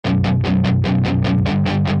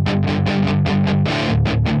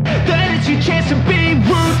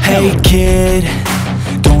Hey kid,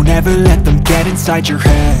 don't ever let them get inside your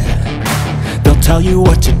head. They'll tell you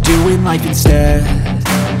what to do in life instead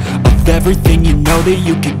of everything you know that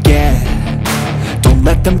you could get. Don't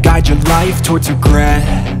let them guide your life towards regret.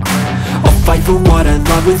 I'll fight for what I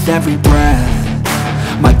love with every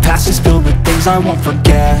breath. My past is filled with things I won't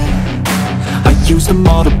forget. I use them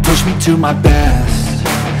all to push me to my best.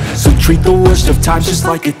 So treat the worst of times just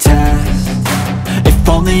like a test. If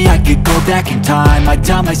only I could go back in time, I'd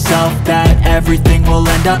tell myself that everything will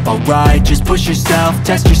end up alright. Just push yourself,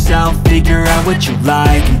 test yourself, figure out what you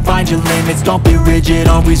like, and find your limits, don't be rigid,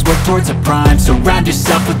 always work towards a prime. Surround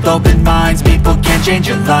yourself with open minds, people can change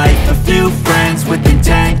your life. A few friends with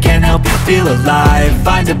intent can help you feel alive.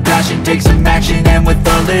 Find a passion, take some action, and with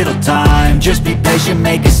a little time, just be patient,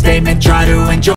 make a statement, try to enjoy